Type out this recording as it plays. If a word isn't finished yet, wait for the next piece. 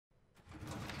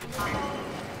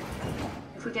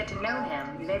If we get to know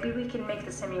him, maybe we can make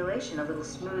the simulation a little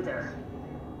smoother.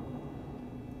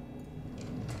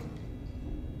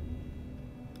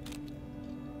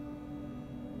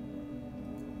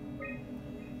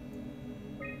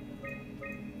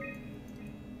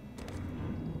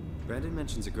 Brandon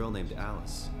mentions a girl named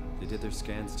Alice. They did their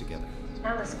scans together.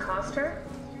 Alice Coster?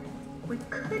 We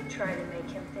could try to make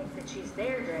him think that she's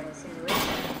there during the simulation.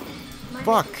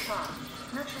 Fuck.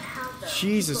 Not sure how though.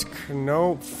 Jesus,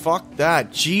 no, fuck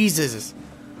that. Jesus.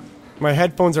 My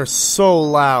headphones are so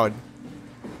loud.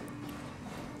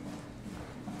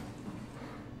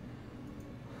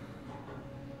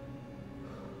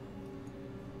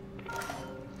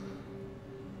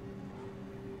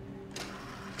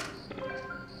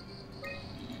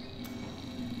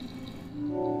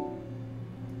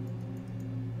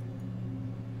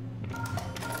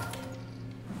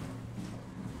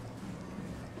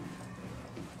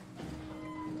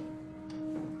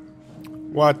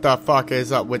 What the fuck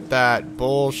is up with that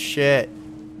bullshit?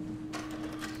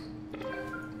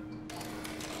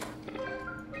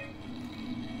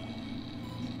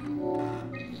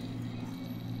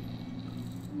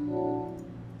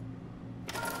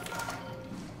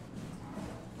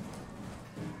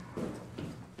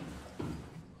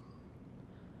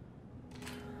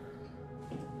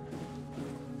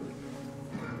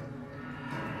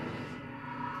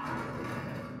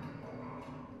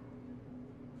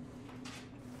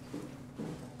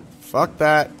 Fuck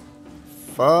that.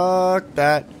 Fuck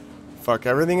that. Fuck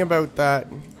everything about that.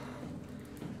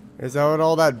 Is that what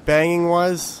all that banging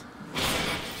was?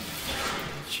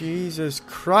 Jesus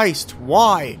Christ.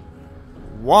 Why?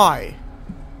 Why?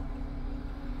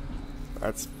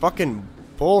 That's fucking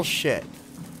bullshit.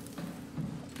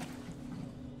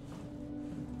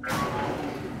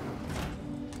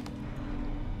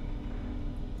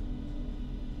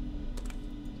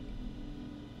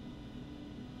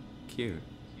 Cute.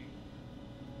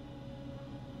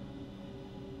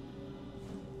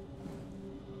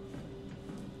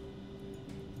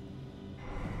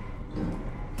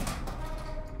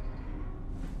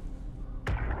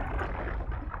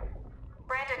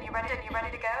 You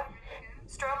ready to go?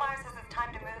 Stromeyer says it's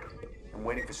time to move. I'm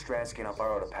waiting for Stransky and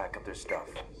Alvaro to pack up their stuff.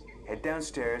 Head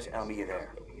downstairs and I'll meet you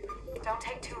there. Don't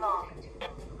take too long.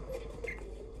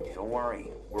 Don't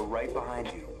worry, we're right behind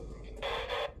you.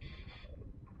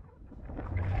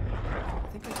 I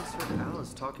think I just heard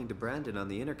Alice talking to Brandon on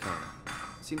the intercom.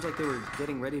 Seems like they were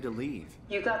getting ready to leave.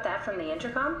 You got that from the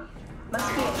intercom?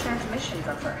 Must be a transmission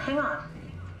buffer. Hang on.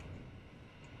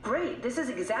 Great, this is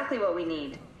exactly what we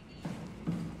need.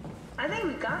 I think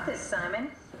we got this, Simon.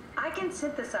 I can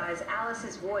synthesize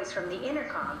Alice's voice from the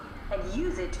intercom and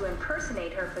use it to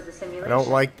impersonate her for the simulation. I don't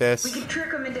like this. We can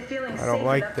trick them into feeling I don't safe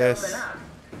like enough this. to open up.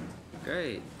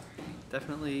 Great.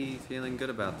 Definitely feeling good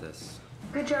about this.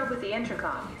 Good job with the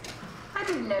intercom. I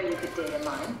didn't know you could data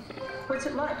mine. What's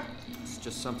it like? It's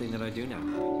just something that I do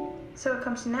now. So it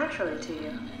comes naturally to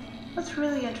you. That's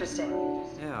really interesting.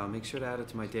 Yeah, I'll make sure to add it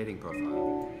to my dating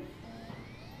profile.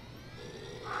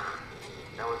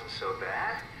 That wasn't so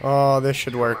bad. Oh, this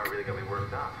should work. Really got me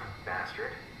worked up,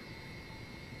 bastard.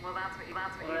 Well, that's what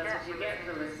you get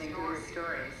for listening to his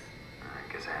stories.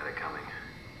 I guess I had it coming.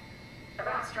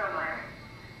 About Stromeyer.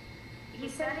 He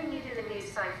said he needed a new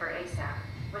cipher ASAP.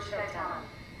 What should I tell him?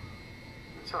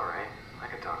 It's all right. I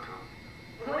can talk to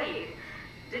him. Wait,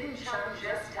 didn't Sean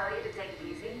just tell you to take it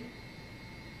easy?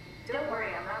 Don't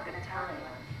worry, I'm not going to tell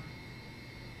anyone.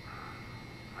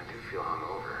 I do feel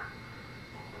hungover.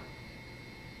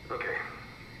 Okay.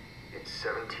 It's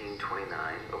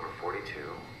 1729 over 42,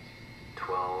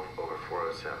 12 over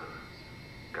 407.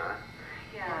 Got it?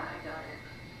 Yeah, I got it.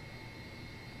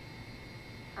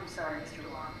 I'm sorry, Mr.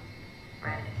 Long.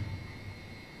 Brandon.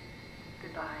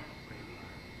 Goodbye. What do you mean?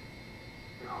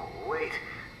 No, wait.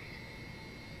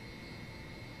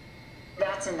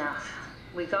 That's enough.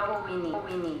 We got what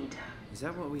we need. Is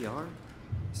that what we are?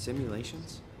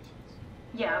 Simulations?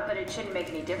 Yeah, but it shouldn't make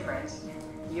any difference.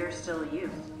 You're still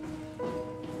you.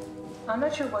 I'm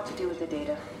not sure what to do with the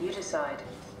data. You decide.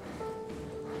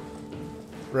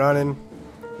 Running.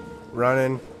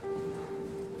 Running.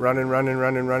 Running, running,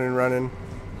 running, running, running.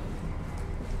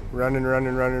 Running,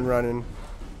 running, running, running.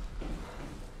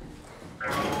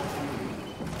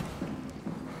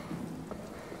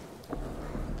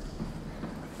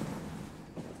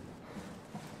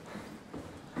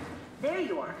 There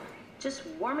you are. Just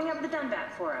warming up the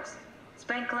Dunbat for us. It's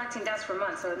been collecting dust for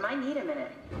months, so it might need a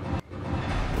minute.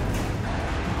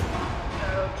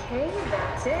 Okay,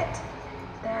 that's it.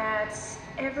 That's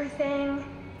everything.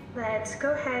 Let's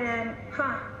go ahead and...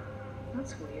 Huh.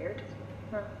 That's weird.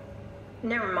 Huh.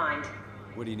 Never mind.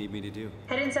 What do you need me to do?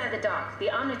 Head inside the dock. The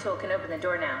Omnitool can open the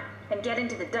door now. And get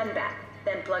into the Dunbat.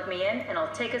 Then plug me in, and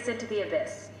I'll take us into the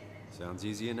Abyss. Sounds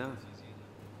easy enough.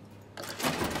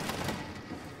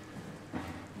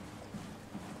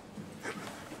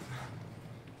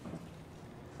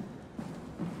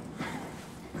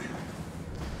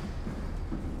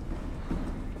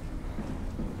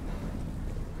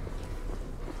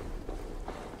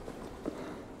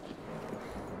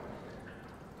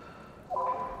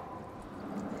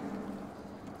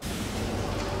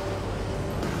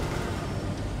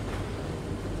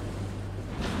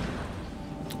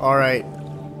 Alright.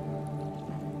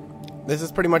 This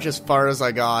is pretty much as far as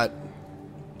I got.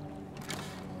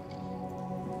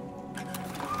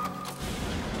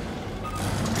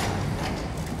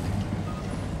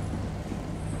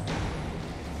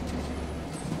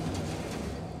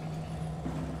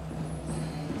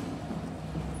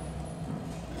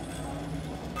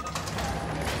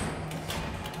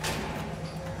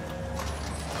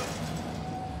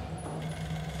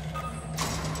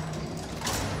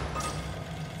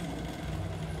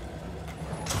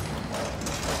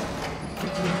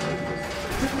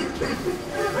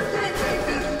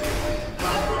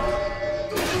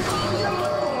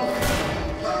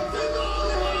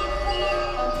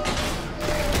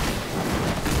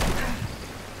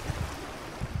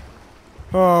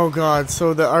 Oh god,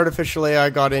 so the artificial AI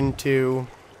got into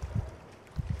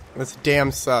this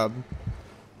damn sub.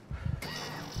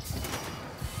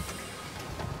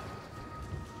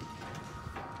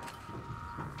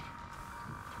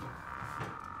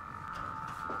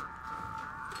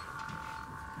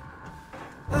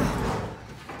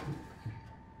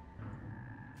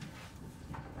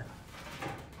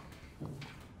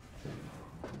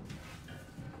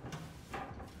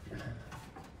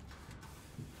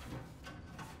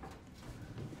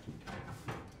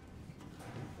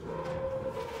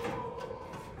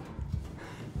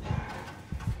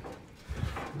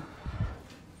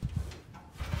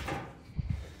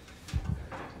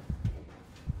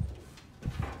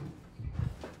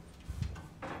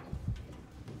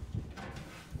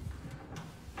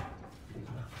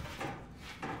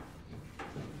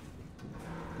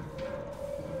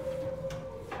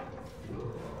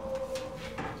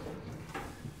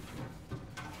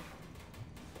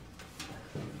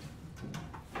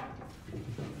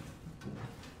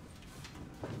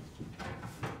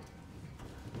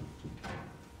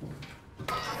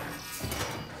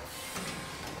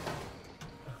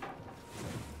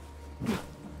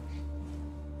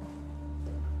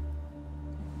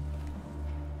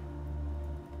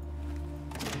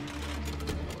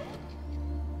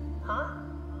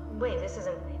 Wait, this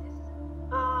isn't...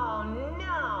 Oh,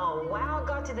 no! WoW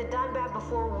got to the Dunbat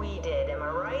before we did, am I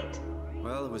right?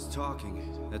 Well, it was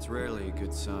talking. That's rarely a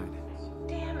good sign.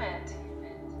 Damn it.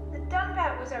 The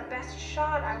Dunbat was our best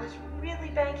shot. I was really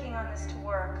banking on this to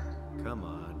work. Come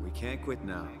on, we can't quit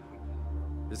now.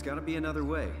 There's gotta be another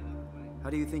way.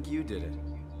 How do you think you did it?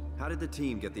 How did the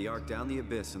team get the Ark down the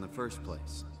Abyss in the first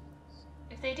place?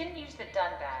 If they didn't use the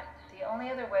Dunbat, the only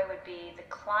other way would be the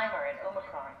climber at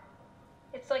Omicron.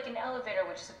 It's like an elevator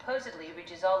which supposedly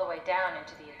reaches all the way down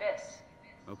into the Abyss.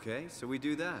 Okay, so we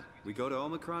do that. We go to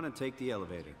Omicron and take the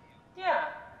elevator. Yeah,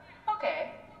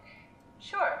 okay.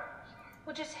 Sure.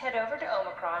 We'll just head over to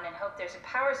Omicron and hope there's a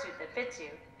power suit that fits you.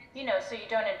 You know, so you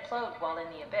don't implode while in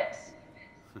the Abyss.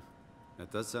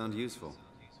 That does sound useful.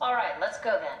 Alright, let's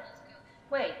go then.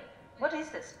 Wait, what is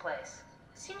this place?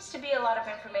 Seems to be a lot of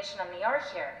information on the Ark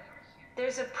here.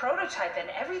 There's a prototype and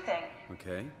everything.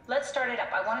 Okay. Let's start it up.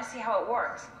 I want to see how it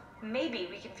works. Maybe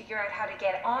we can figure out how to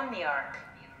get on the Ark.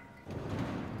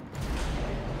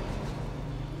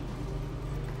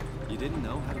 You didn't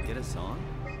know how to get us on?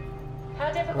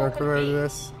 How difficult could it be?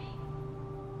 This.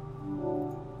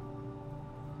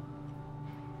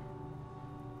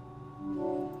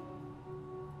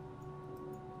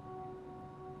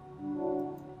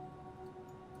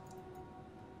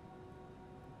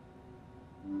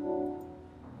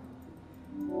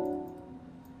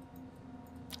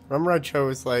 Remember I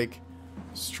chose, like,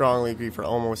 strongly agree for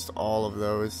almost all of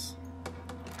those.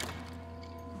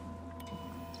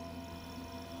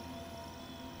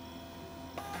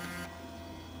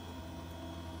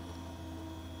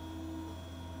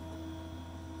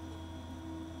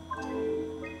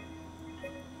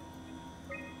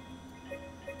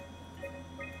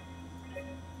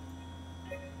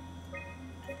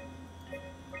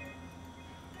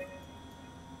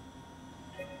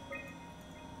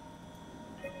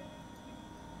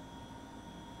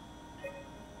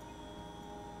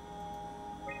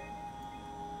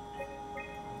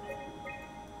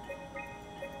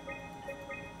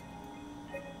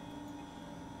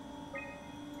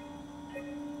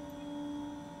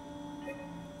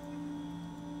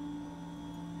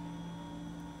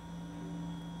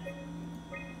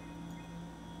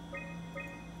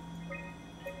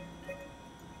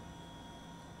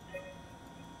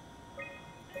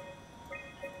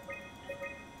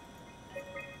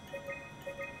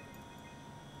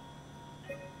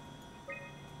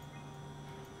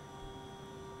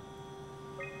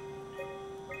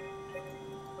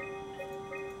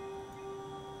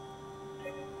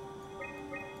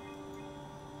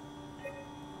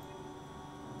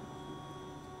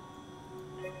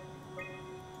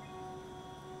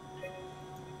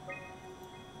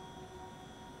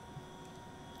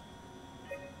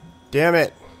 Damn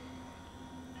it.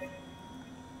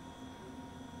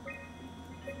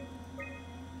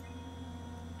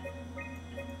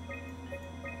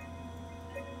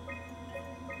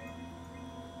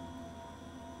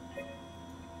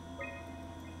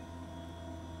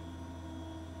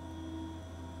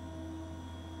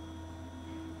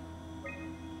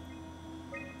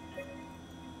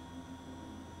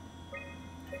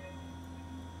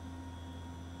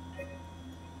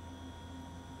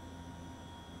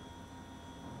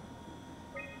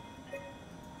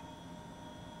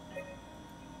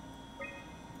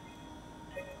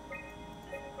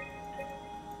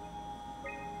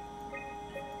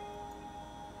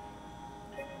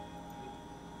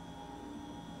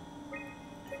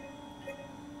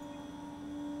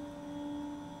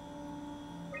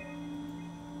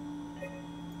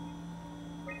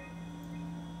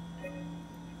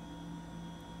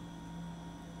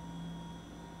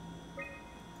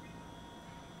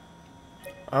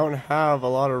 I don't have a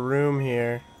lot of room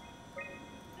here.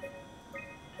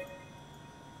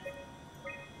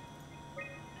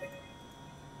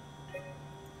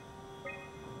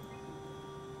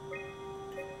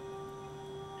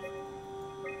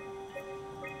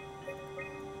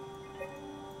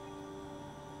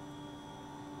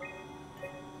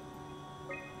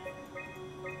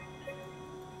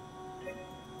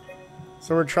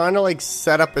 So we're trying to like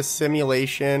set up a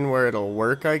simulation where it'll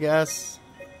work, I guess.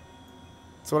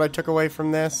 That's what I took away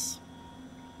from this.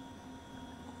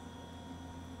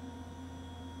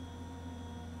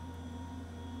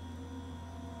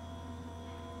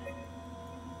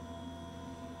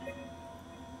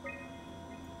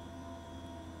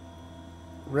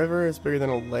 River is bigger than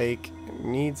a lake. It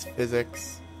needs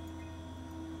physics.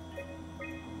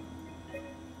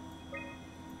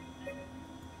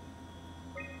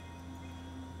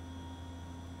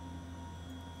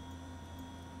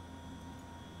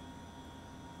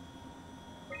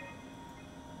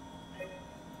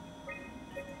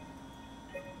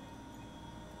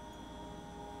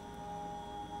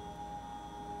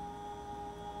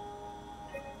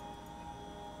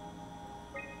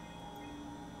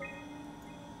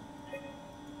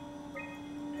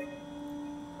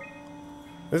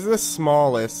 This is the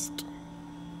smallest.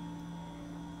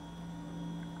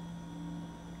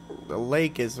 The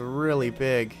lake is really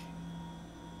big.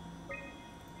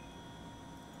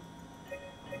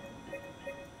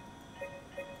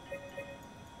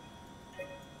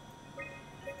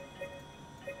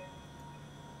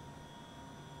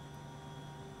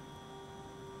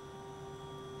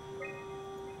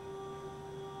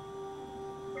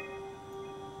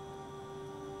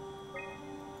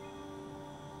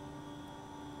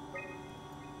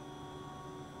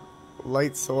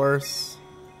 Light source.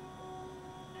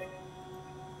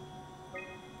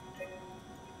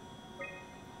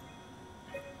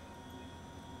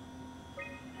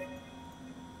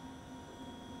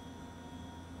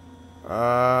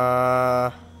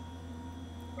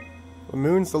 The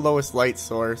moon's the lowest light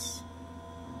source.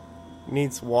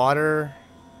 Needs water.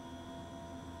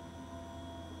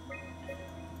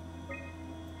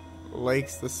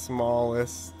 Lake's the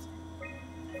smallest.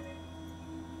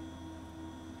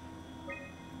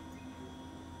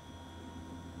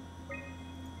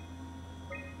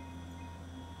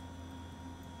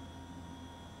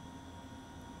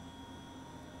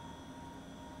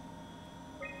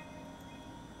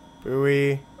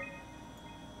 Buoy.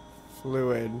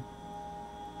 Fluid.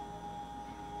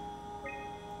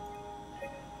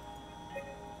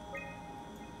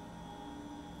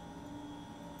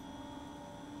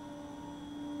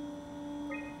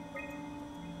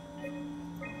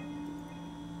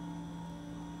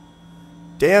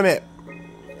 Damn it!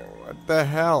 What the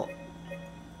hell?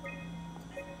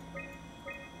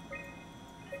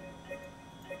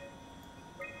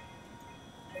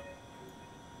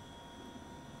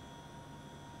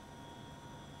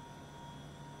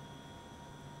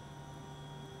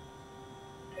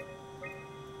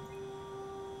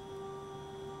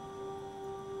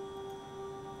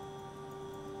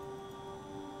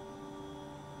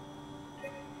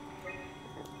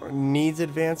 Needs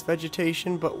advanced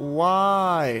vegetation, but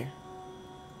why?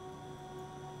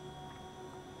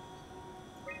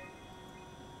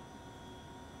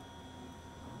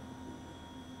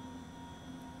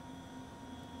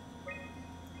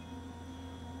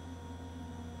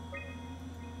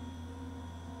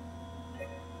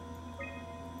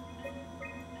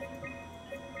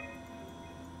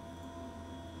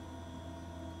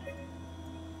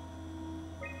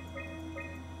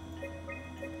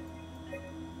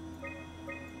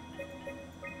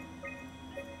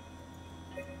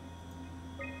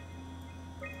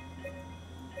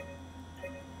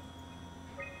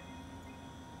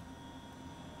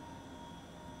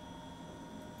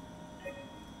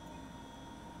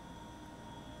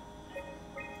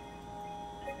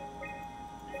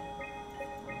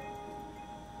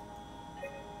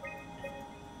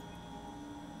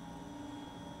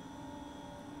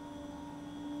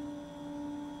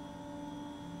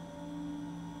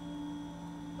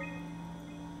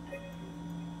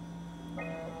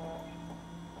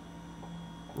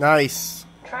 Nice.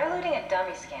 Try loading a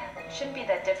dummy scan. It shouldn't be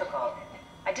that difficult.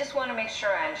 I just want to make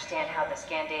sure I understand how the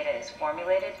scan data is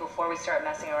formulated before we start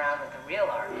messing around with the real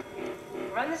ARC.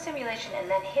 Run the simulation and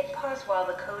then hit pause while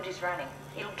the code is running.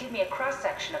 It'll give me a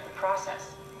cross-section of the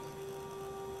process.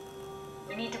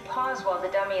 You need to pause while the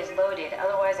dummy is loaded,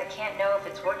 otherwise I can't know if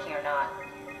it's working or not.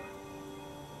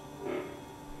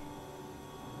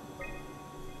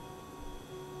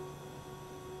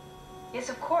 Yes,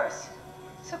 of course.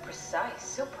 So precise,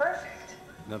 so perfect.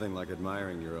 Nothing like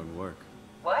admiring your own work.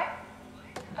 What?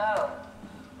 Oh,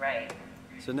 right.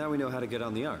 So now we know how to get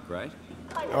on the Ark, right?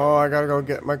 Oh, I gotta go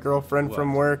get my girlfriend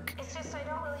from work. It's just I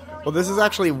don't really know. Well, this is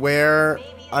actually where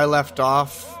I left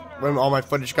off when all my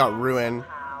footage got ruined.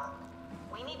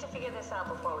 We need to figure this out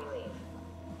before we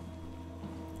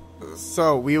leave.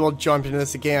 So, we will jump into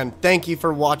this again. Thank you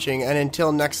for watching, and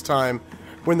until next time,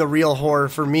 when the real horror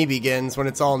for me begins, when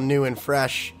it's all new and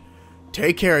fresh,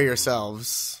 take care of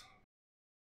yourselves.